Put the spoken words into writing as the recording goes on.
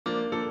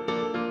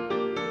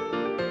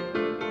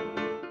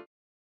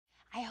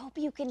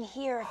you can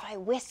hear if I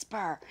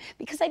whisper,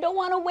 because I don't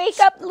want to wake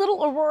up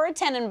little Aurora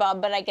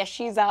Tennenbaum, but I guess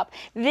she's up.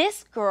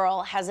 This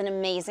girl has an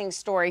amazing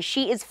story.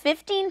 She is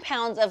 15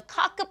 pounds of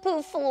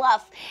cockapoo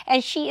fluff,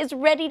 and she is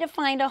ready to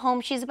find a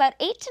home. She's about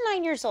 8 to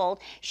 9 years old.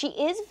 She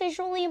is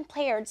visually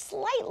impaired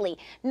slightly,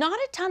 not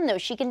a ton though.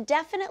 She can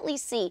definitely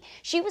see.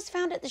 She was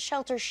found at the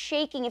shelter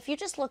shaking. If you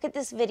just look at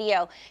this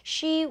video,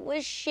 she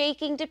was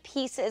shaking to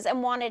pieces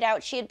and wanted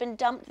out. She had been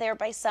dumped there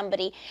by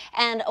somebody,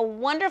 and a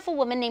wonderful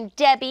woman named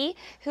Debbie,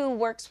 who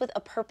works with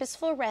A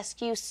Purposeful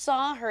Rescue,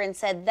 saw her and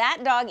said,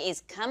 that dog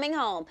is coming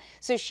home.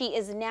 So she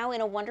is now in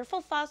a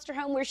wonderful foster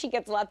home where she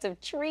gets lots of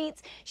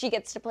treats. She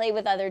gets to play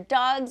with other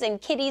dogs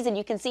and kitties, and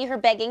you can see her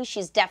begging.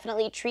 She's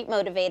definitely treat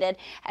motivated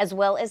as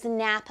well as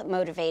nap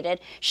motivated.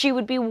 She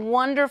would be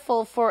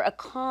wonderful for a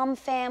calm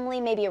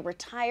family, maybe a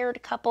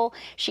retired couple.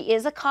 She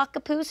is a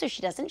cockapoo, so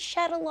she doesn't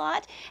shed a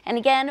lot. And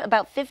again,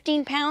 about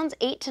 15 pounds,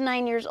 8 to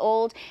 9 years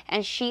old,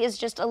 and she is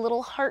just a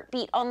little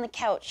heartbeat on the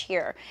couch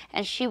here.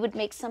 And she would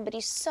make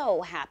somebody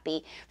so happy.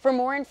 For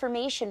more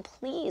information,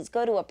 please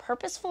go to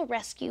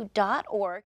apurposefulrescue.org.